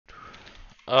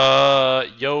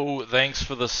Yo, thanks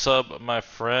for the sub, my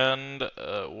friend.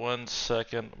 1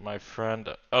 second, my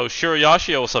friend. Oh,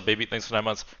 Shirayashi, what's up, baby? Thanks for 9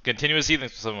 months. Continuous E,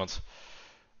 thanks for 7 months.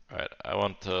 Alright, I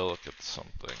want to look at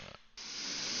something.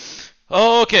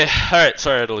 Oh, okay. Alright,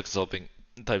 sorry, I had to look at something.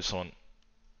 Type someone.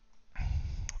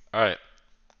 Alright.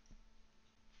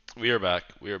 We are back.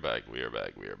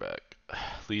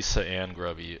 Lisa and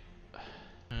Grubby.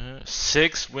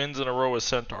 6 wins in a row with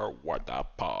Centaur. What the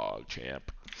pog,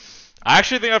 champ. I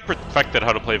actually think I've perfected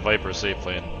how to play Viper safe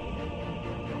lane.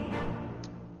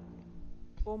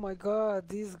 Oh my god,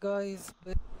 these guys.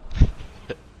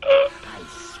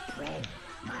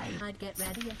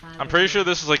 I'm pretty sure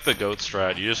this is like the GOAT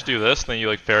strat. You just do this, then you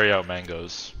like ferry out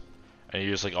mangoes. And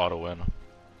you just like auto win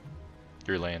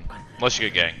your lane. Unless you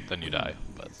get ganked, then you die.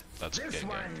 But that's getting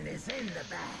ganked.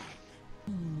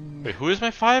 Wait, who is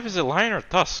my 5? Is it Lion or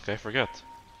Tusk? I forget.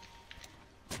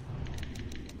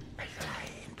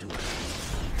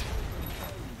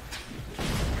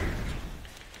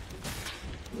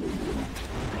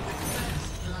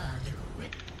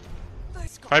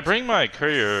 If I bring my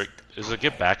courier, does it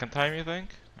get back in time, you think?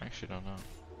 I actually don't know.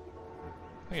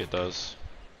 I think it does.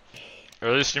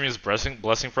 Earlier streaming is blessing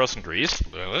for us in Greece?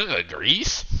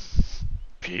 Greece?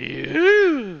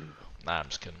 Pew! Nah, I'm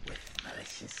just kidding.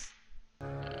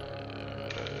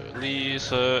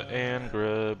 Lisa and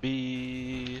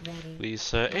Grubby.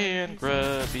 Lisa and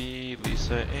Grubby.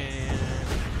 Lisa and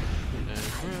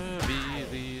Grubby.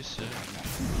 Lisa.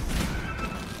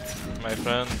 My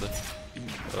friend,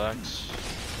 relax.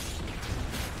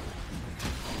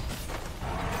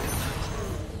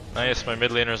 Nice, my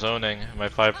mid laner's owning. My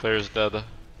 5 player's dead.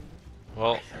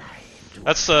 Well,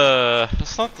 that's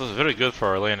not very good for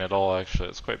our lane at all. Actually,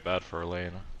 it's quite bad for our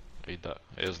lane. He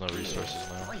has no resources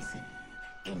now.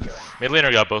 Mid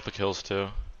laner got both the kills too.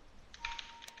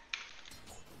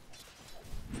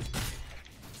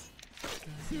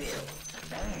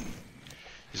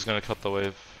 He's gonna cut the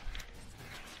wave.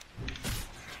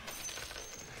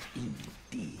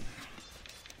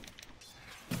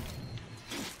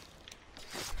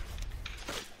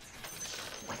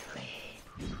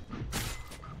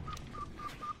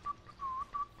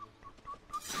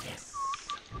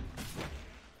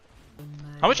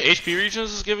 How much HP region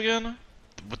does this give again?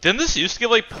 Didn't this used to give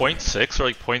like 0.6 or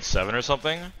like 0.7 or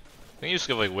something? I think it used to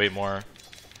give like way more.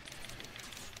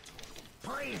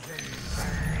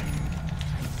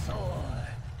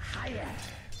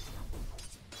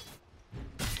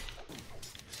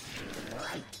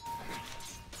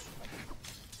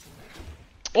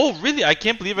 Oh really? I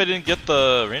can't believe I didn't get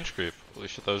the range creep. Holy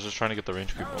shit, I was just trying to get the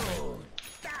range creep only.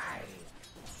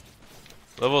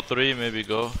 Level 3 maybe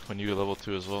go when you get level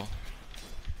 2 as well.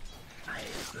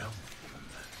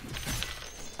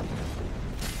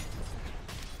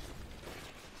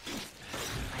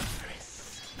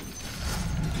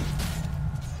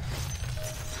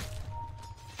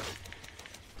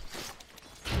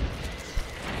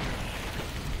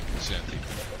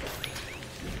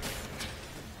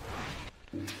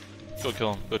 Go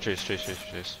kill him. Go chase.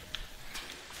 This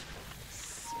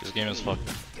game is fucked.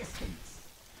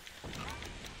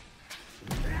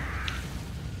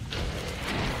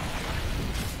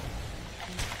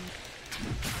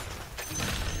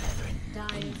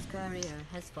 Dyer's courier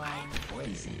has fallen.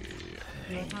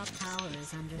 Your top tower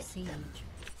is under siege.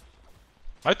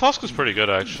 My Tusk is pretty good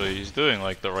actually. He's doing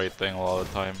like the right thing a lot of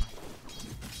the time.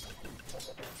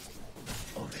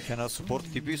 Can I support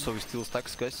TP so we steal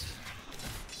stacks, guys?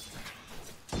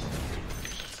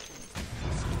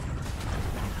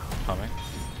 Coming.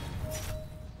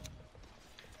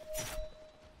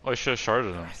 Oh, I should have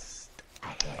sharded him.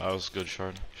 That was a good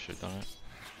shard. Should have done it.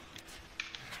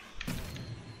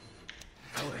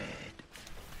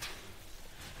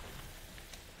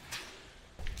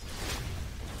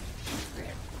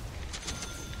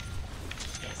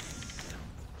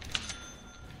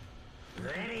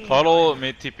 Puddle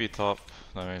made TP top.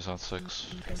 That means on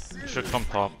 6. Should come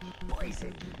top.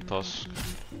 Tusk.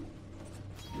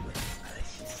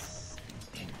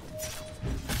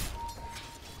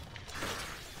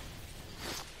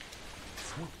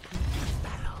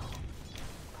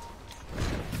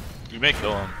 You may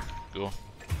kill him. Go.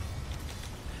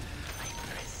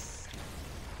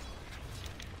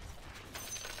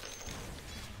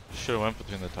 Should have went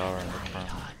between the tower and the front.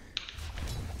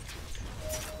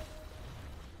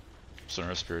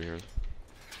 Center spirit here.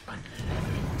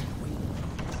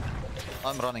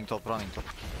 I'm running top.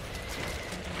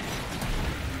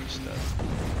 He's dead.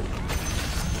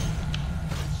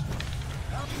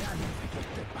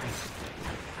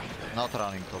 Not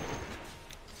running top.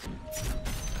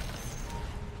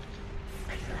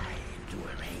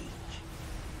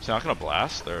 Is he not gonna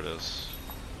blast? There it is.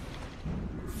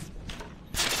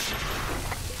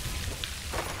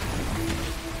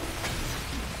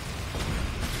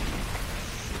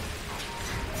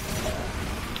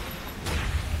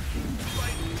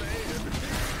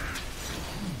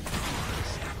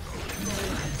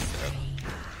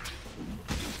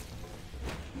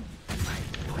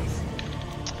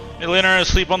 Mid laner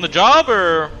asleep on the job,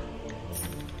 or?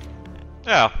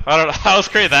 Yeah, I don't know. That was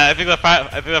crazy. I think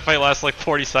that fight lasts like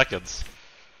 40 seconds,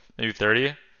 maybe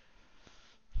 30.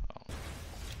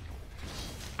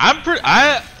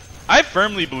 I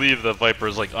firmly believe that Viper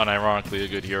is like unironically a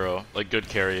good hero, like good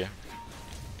carry.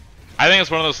 I think it's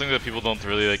one of those things that people don't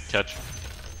really like catch.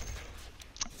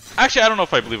 Actually, I don't know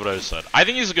if I believe what I just said. I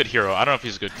think he's a good hero. I don't know if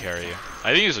he's a good carry.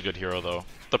 I think he's a good hero though.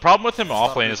 The problem with him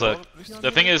off lane is that the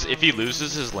thing is, if he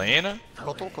loses his lane,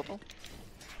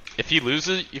 if you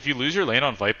lose your lane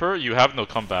on Viper, you have no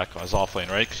comeback as off lane,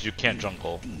 right? Because you can't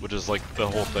jungle, which is like the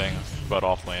whole thing about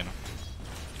off lane.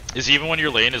 Is even when your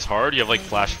lane is hard, you have like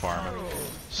flash farm,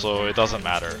 so it doesn't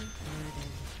matter.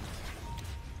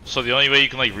 So the only way you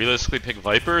can like realistically pick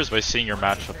Viper is by seeing your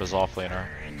matchup as off laner.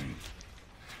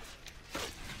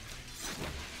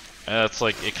 And that's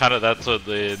like that's what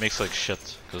it makes like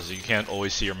shit, because you can't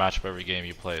always see your matchup every game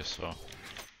you play, so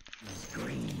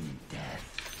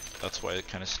that's why it's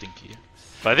kind of stinky.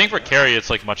 But I think for carry it's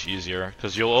like much easier,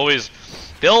 because there's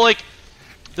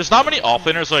not many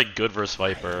offlaners like good versus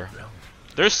Viper.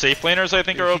 There's safe laners I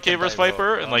think are okay versus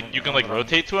Viper, and like you can like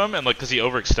rotate to him, and like because he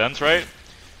overextends, right?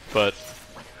 But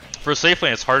for a safe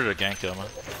lane it's harder to gank him.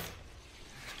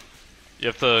 You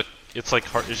have to, it's like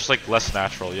hard, it's just like less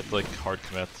natural. You have to like hard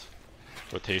commit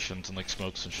rotations and like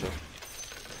smokes and shit.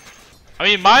 I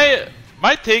mean, my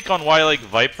take on why like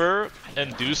Viper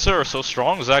and DOTA are so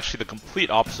strong is actually the complete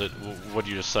opposite of what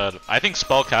you just said. I think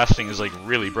spell casting is like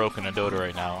really broken in Dota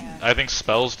right now. I think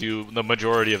spells do the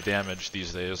majority of damage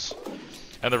these days.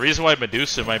 And the reason why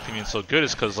Medusa, in my opinion, is so good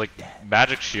is because like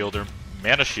Magic Shield or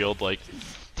Mana Shield like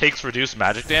takes reduced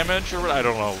magic damage, or I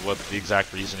don't know what the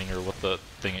exact reasoning or what the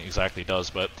thing exactly does,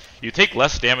 but you take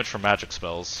less damage from magic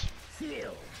spells.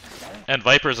 And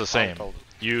Viper is the same.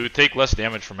 You take less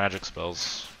damage from magic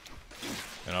spells.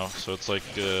 You know, so it's like,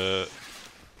 I'm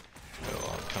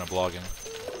kind of blogging.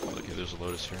 Okay, there's a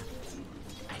Lotus here.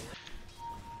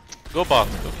 Go bot,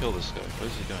 go kill this guy. What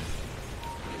is he doing?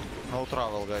 No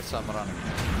travel, guys, I'm running.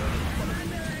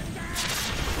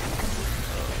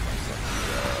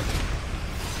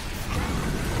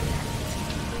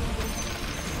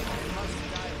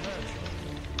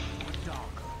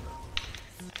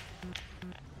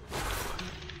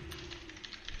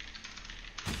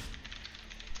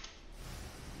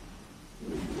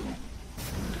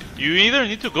 You either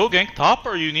need to go gank top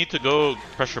or you need to go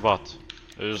pressure bot.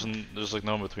 There's like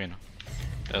no in between.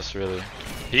 Yes, really.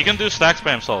 He can do stacks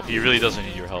by himself. He really doesn't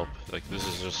need your help. Like this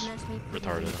is just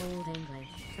retarded. Old English,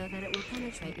 so that it will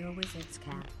penetrate your wizard's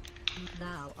cap.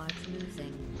 Thou art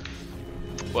losing.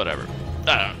 Whatever. I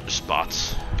don't know, just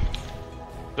bots.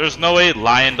 There's no way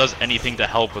Lion does anything to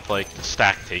help with like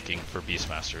stack taking for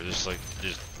Beastmaster.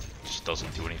 Just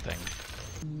doesn't do anything.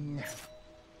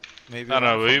 Maybe I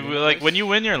don't know, like when you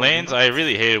win your lanes, I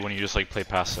really hate it when you just like play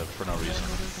passive for no reason.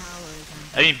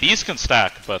 I mean, Beast can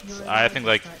stack, but I think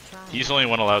like he's the only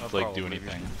one allowed to like do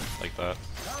anything like that.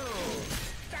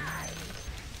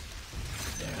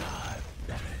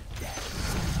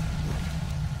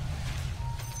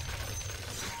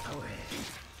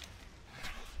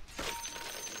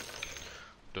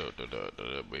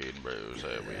 Weed bros,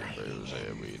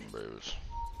 weed bros.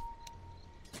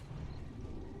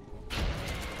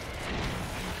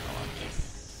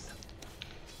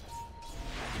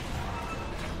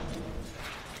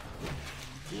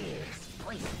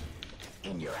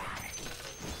 In your eye.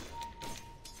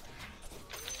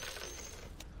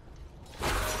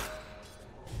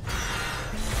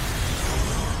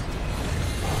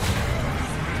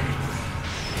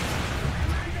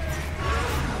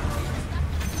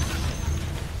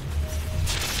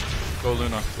 Go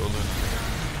Luna, go Luna.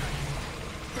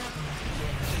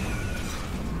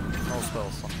 no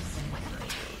spells.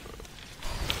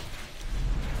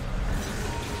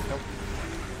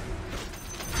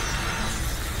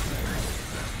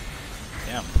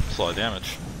 Damn, that's a lot of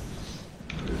damage.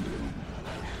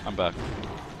 I'm back.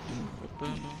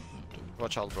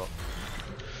 Watch out, bro.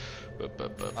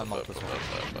 I'm not this one.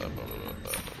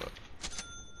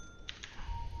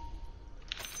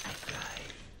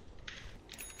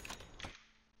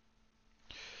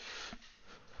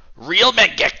 Real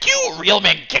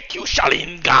Mangekyu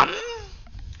Sharingan!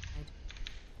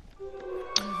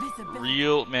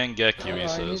 Real Mangekyu, he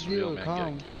says. Real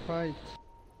Mangekyu. Fight.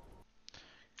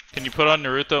 Can you put on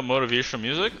Naruto motivational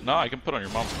music? No, I can put on your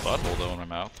mom's butthole though in my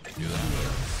mouth. I can do that.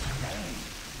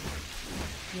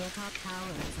 Your top tower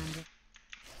is under.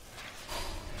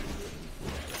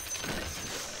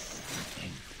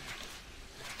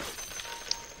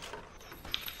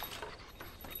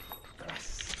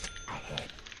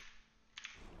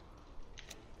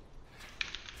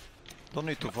 Don't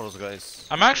need to force, guys.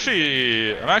 I'm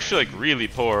actually like really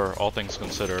poor, all things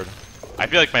considered. I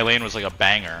feel like my lane was like a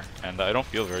banger, and I don't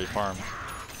feel very farmed.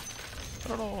 I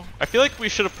don't know. I feel like we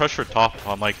should have pressured top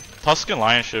on like Tuscan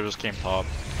Lion should have just came top.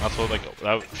 That's what like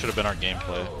that should have been our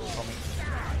gameplay.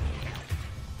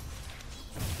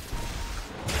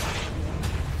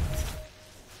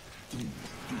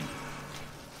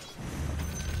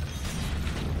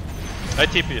 I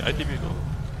TP, go.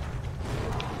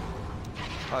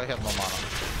 I have no mana.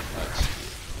 Nice.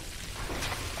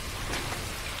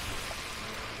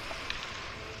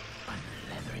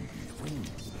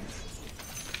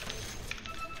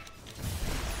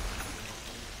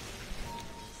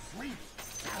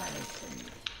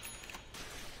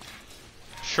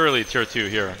 Surely tier 2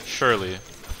 here, surely.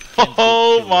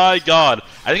 Oh my god!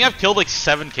 I think I've killed like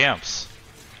 7 camps.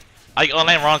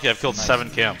 Unironically, I've killed 7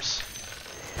 camps.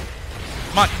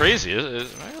 I'm not crazy, right? Like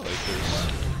there's,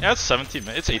 yeah, it's 17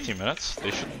 minutes. It's 18 minutes.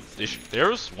 They should.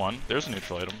 There's one. There's a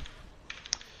neutral item.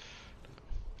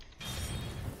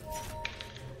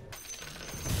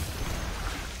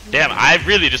 Damn, I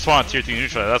really just want a tier 2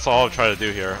 neutral. That's all I'm trying to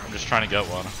do here. I'm just trying to get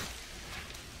one.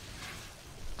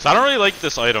 Cause I don't really like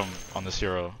this item on this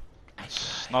hero.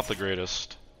 It's not the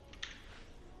greatest.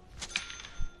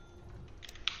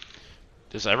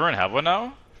 Does everyone have one now?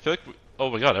 I feel like oh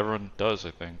my god, everyone does,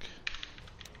 I think.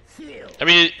 I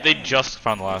mean, they just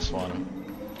found the last one.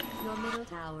 Your middle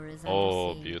tower is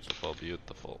Oh, under siege. beautiful,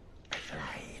 beautiful.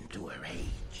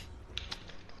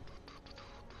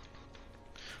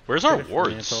 Where's our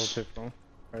wards?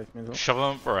 Shove them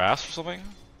up our ass or something?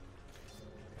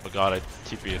 Oh god, I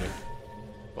TP'd it.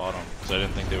 Bottom, because I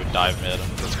didn't think they would dive mid.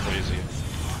 That's crazy.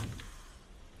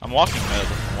 I'm walking mid.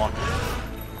 I'm walking.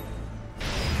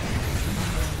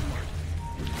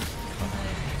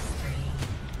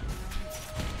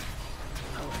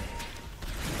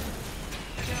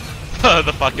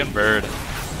 The fucking bird.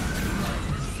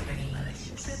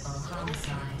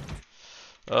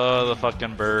 Oh, the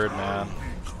fucking bird, man.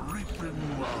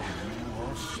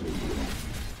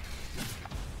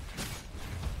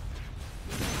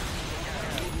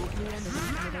 Your enemy's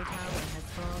middle tower has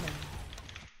fallen.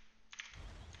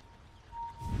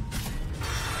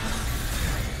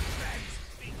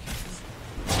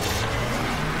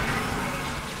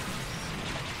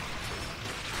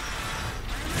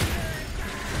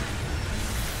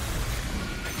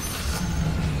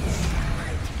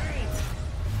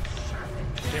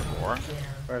 Okay, more.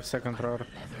 5 seconds roar.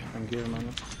 I'm giving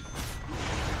mana.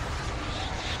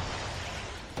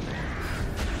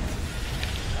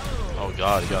 Oh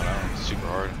god, he got out. Super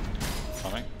hard.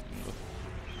 Coming.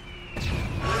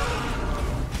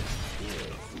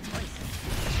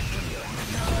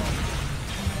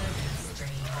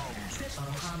 Triple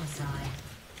homicide.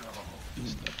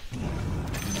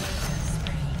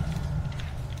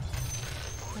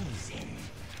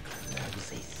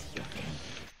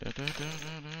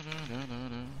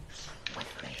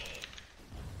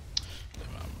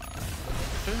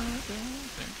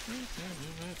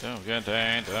 Don't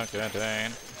contain. The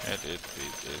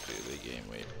game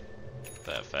wait.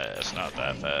 That fast, not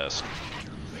that fast.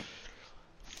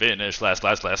 Finish last,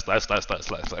 cause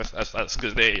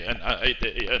day and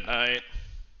night.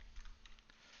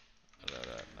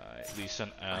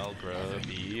 Leeson Algra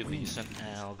B, Leeson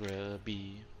Algra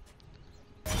B.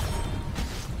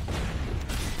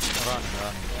 Run.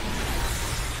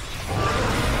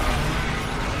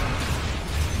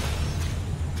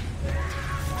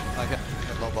 I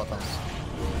have low buttons.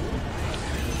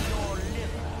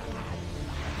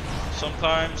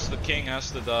 Sometimes the king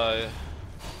has to die.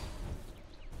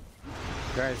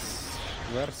 Guys,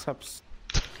 where subs?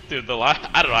 Dude,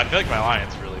 I don't know, I feel like my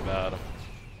lion's really bad.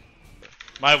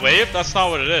 My wave, that's not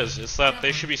what it is. It's that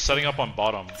they should be setting up on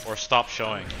bottom or stop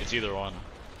showing. It's either one.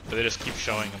 But they just keep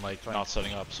showing and like not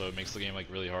setting up, so it makes the game like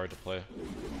really hard to play.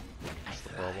 That's the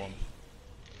problem.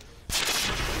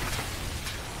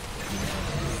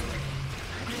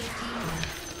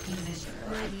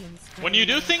 When you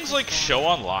do things like show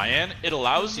on Lion, it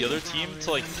allows the other team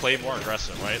to like play more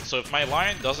aggressive, right? So if my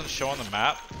Lion doesn't show on the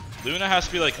map, Luna has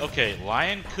to be like, okay,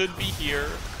 Lion could be here,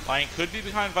 Lion could be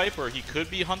behind Viper, he could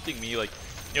be hunting me, like,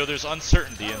 you know, there's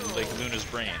uncertainty in like Luna's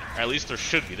brain. Or at least there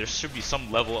should be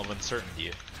some level of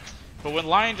uncertainty. But when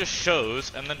Lion just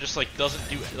shows and then just like doesn't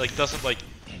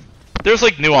there's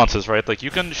like nuances, right? Like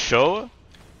you can show.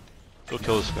 Go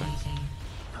kill this guy.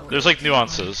 There's like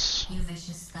nuances. You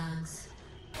vicious thugs.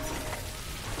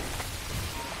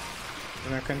 I'm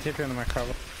gonna continue in my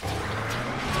cover.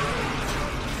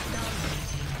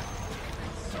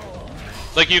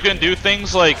 Like you can do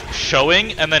things like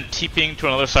showing and then TPing to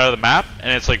another side of the map,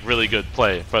 and it's like really good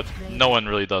play. But no one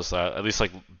really does that. At least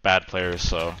like bad players.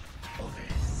 So.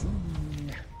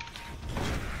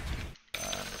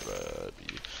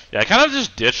 Yeah, I kind of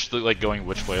just ditched like going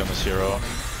which way on this hero.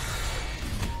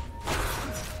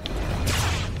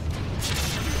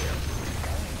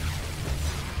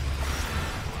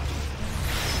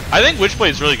 I think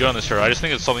Witchblade is really good on this hero. I just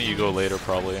think it's something you go later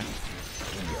probably.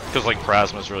 Because like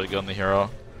Plasma is really good on the hero.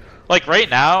 Like right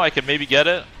now I could maybe get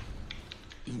it.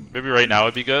 Maybe right now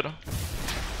would be good.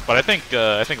 But I think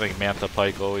like Manta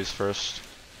Pike always first.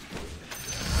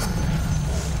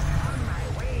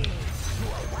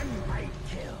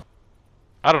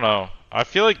 I don't know. I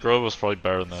feel like Grove was probably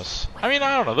better than this. I mean,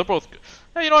 I don't know. They're both good.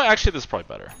 Yeah, you know what? Actually, this is probably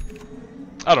better.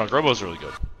 I don't know. Grobo's really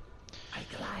good.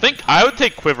 I would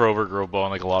take Quiver over Grobo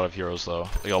on like a lot of heroes though.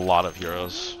 Like a lot of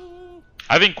heroes.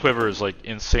 I think Quiver is like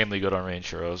insanely good on range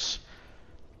heroes.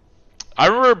 I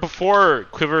remember before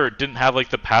Quiver didn't have like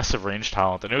the passive range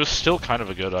talent, and it was still kind of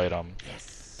a good item.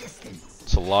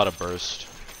 It's a lot of burst.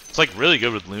 It's like really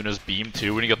good with Luna's beam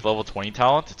too. When you get the level 20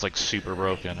 talent, it's like super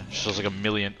broken. It just does like a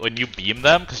million. When you beam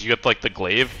them, because you get like the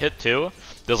glaive hit too,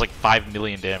 it does like 5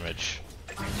 million damage.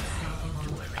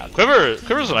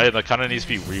 Quiver's an item that kind of needs to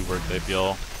be reworked, I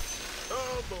feel.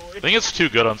 I think it's too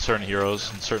good on certain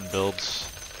heroes and certain builds.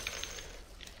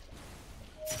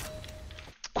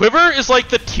 Quiver is like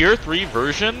the tier 3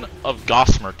 version of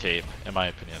Gossamer Cape, in my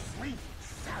opinion.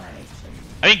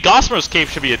 I mean, Gossamer's Cape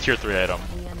should be a tier 3 item.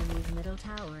 The enemy's middle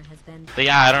tower has been. But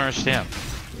yeah, I don't understand.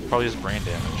 Probably his brain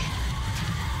damage.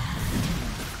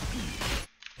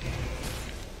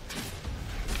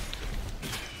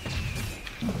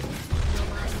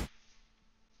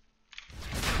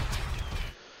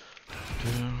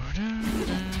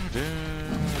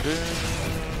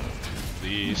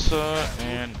 Lisa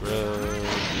and Greg.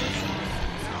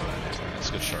 Let's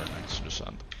get Shark next. Just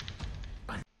end.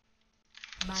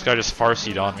 This guy just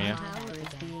farsied on me.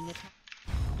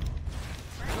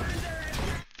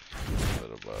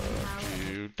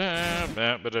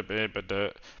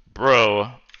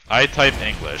 Bro, I type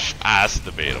English. That's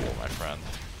debatable, my friend.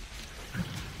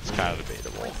 It's kind of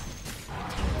debatable.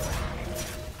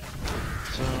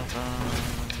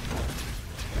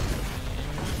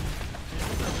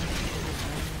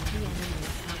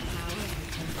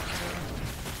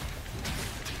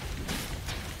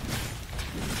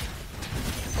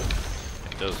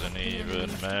 It doesn't even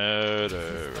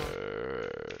matter.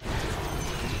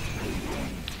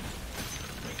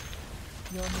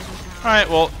 Alright,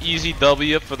 well, easy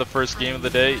W for the first game of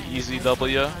the day. Easy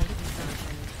W.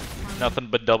 Nothing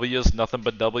but W's, nothing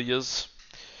but W's.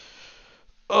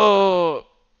 Oh,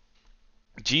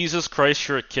 Jesus Christ,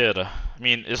 you're a kid. I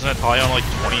mean, isn't it probably on like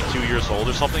 22 years old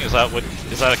or something? Is that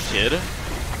a kid? I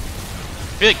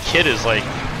feel like kid is like,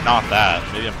 not that.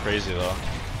 Maybe I'm crazy though.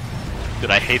 Dude,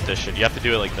 I hate this shit. You have to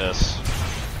do it like this.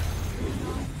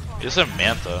 This is a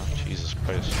Manta. Jesus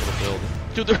Christ, what a build.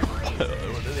 Dude, they're...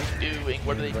 What are they doing?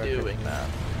 What are they doing, man?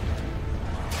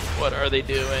 What are they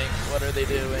doing? What are they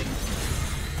doing?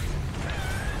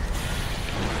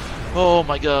 Oh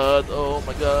my god, oh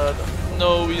my god.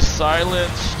 No, he's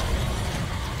silenced.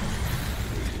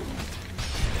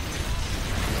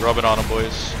 Rub it on him,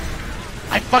 boys.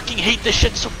 I fucking hate this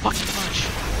shit so fucking much.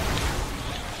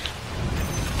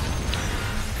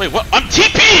 Wait, what? I'm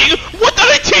TPing? What did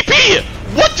I TP?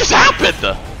 What just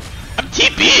happened? I'm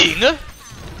TPing?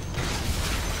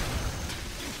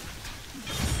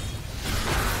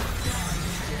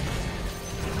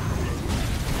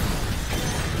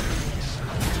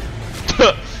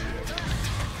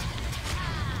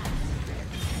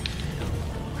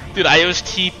 Dude, I was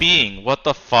TPing. What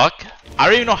the fuck? I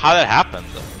don't even know how that happened.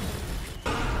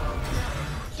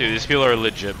 Dude, these people are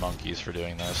legit monkeys for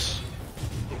doing this.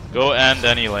 Go end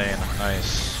any lane.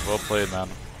 Nice. Well played, man.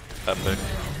 Epic.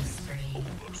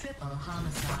 Triple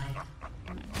homicide.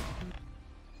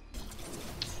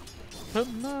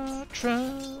 Put my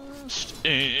trust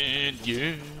in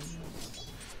you.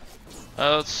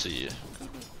 Let's see.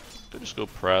 Could just go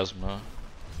Plasma.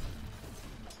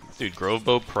 Dude,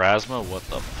 Grovebo Plasma? What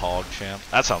the pog champ?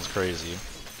 That sounds crazy.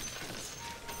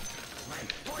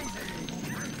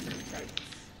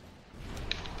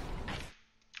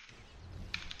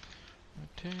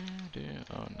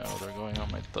 Oh no, they're going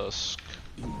on my Tusk.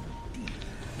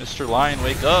 Mr. Lion,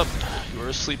 wake up! You were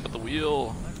asleep at the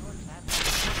wheel.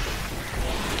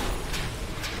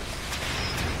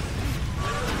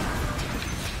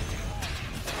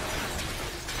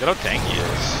 Look at how tanky he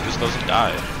is. He just doesn't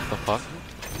die. What the fuck?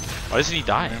 Why doesn't he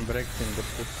die? I'm breaking the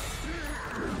foot.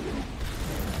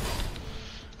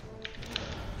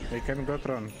 They can go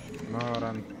run. No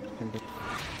run.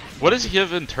 What does he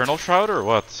have? Internal Shroud or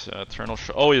what? Eternal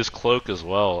Shroud. Oh, he has Cloak as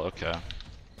well. Okay.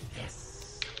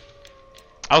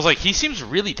 I was like, he seems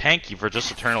really tanky for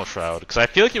just Eternal Shroud, because I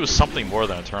feel like it was something more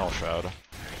than Eternal Shroud.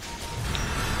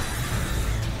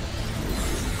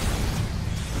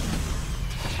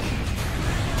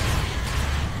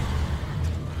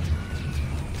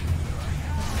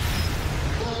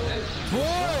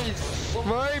 Boys!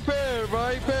 Viper!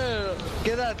 Viper!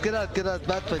 Get out, get out, get out,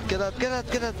 bad fight, get out, get out,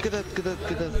 get out, get out, get out,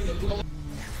 get out.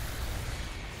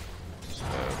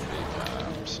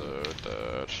 I'm so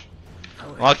dead.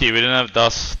 Lucky we didn't have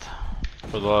dust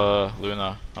for the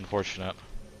Luna, unfortunate.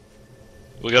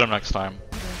 We'll get him next time.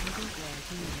 I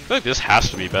feel like this has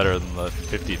to be better than the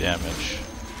 50 damage.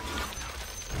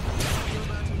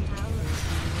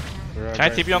 Can I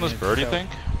TP on this bird, you think?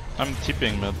 I'm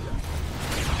TPing mid.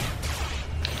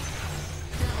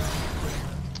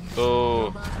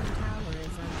 Oh.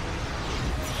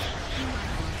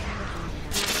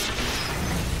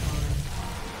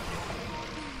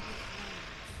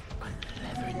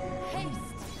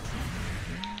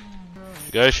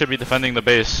 You guys should be defending the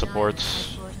base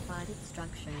supports.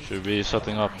 Should be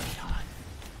setting up.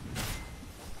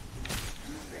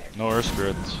 No Earth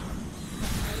Spirits.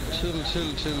 Chill,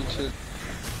 chill, chill, chill.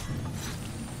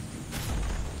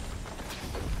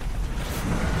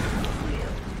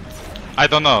 I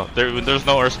don't know. There's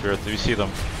no Earth Spirit. Do you see them?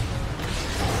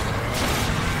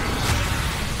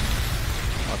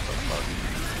 What the fuck?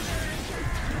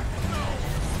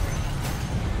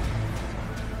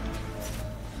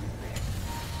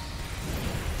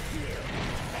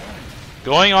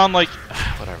 Going on like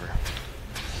whatever.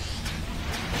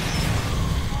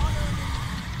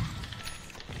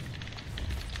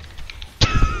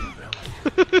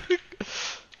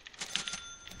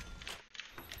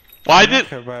 Why did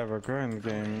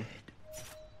game?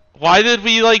 Why did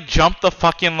we like jump the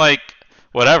fucking like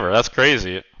whatever? That's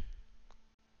crazy.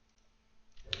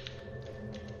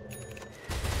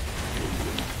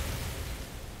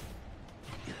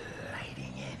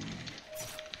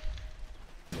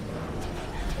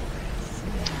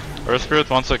 Earth Spirit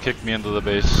wants to kick me into the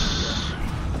base.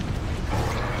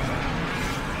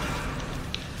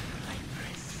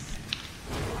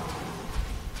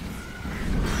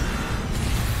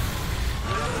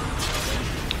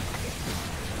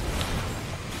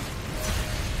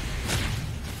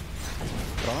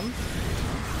 Run?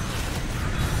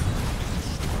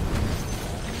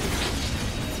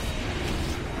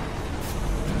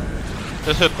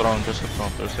 Just hit throne, just hit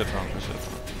throne, just hit throne, just hit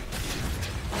throne.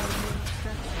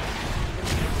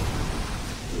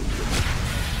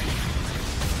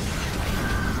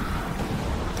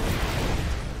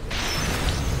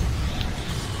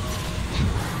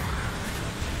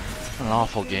 An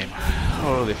awful game.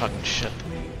 Holy fucking shit.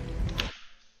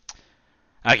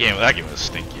 That game was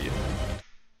stinky.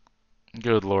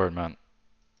 Good lord, man.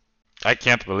 I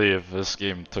can't believe this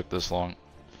game took this long.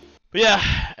 But yeah,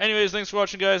 anyways, thanks for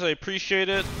watching, guys. I appreciate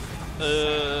it.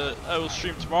 I will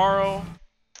stream tomorrow.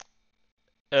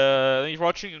 Thanks for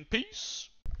watching, and peace.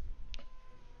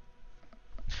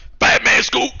 Batman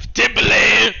Scoop,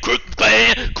 Timberland, Crooked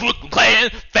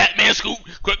Clan, Fat Man Scoop,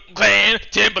 Crooked Clan,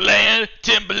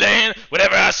 Timberland,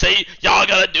 whatever I say, y'all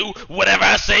gotta do, whatever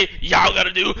I say, y'all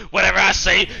gotta do, whatever I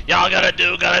say, y'all gotta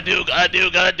do,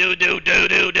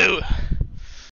 do.